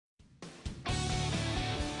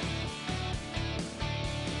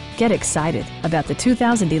Get excited about the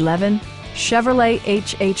 2011 Chevrolet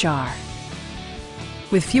HHR.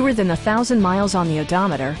 With fewer than 1,000 miles on the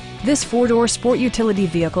odometer, this four-door sport utility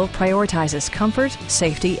vehicle prioritizes comfort,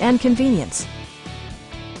 safety, and convenience.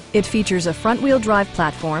 It features a front-wheel drive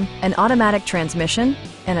platform, an automatic transmission,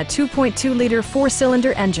 and a 2.2-liter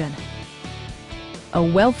four-cylinder engine. A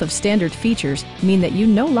wealth of standard features mean that you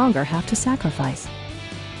no longer have to sacrifice,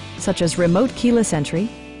 such as remote keyless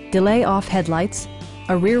entry, delay-off headlights,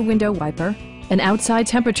 a rear window wiper, an outside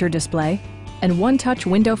temperature display, and one-touch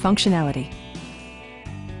window functionality.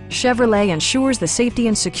 Chevrolet ensures the safety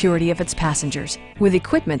and security of its passengers with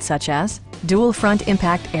equipment such as dual front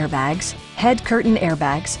impact airbags, head curtain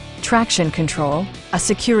airbags, traction control, a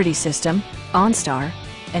security system, OnStar,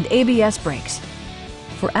 and ABS brakes.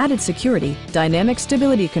 For added security, dynamic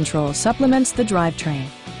stability control supplements the drivetrain.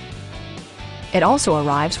 It also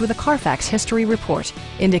arrives with a Carfax history report,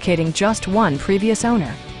 indicating just one previous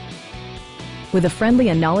owner. With a friendly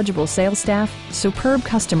and knowledgeable sales staff, superb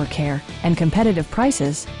customer care, and competitive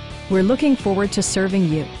prices, we're looking forward to serving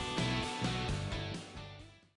you.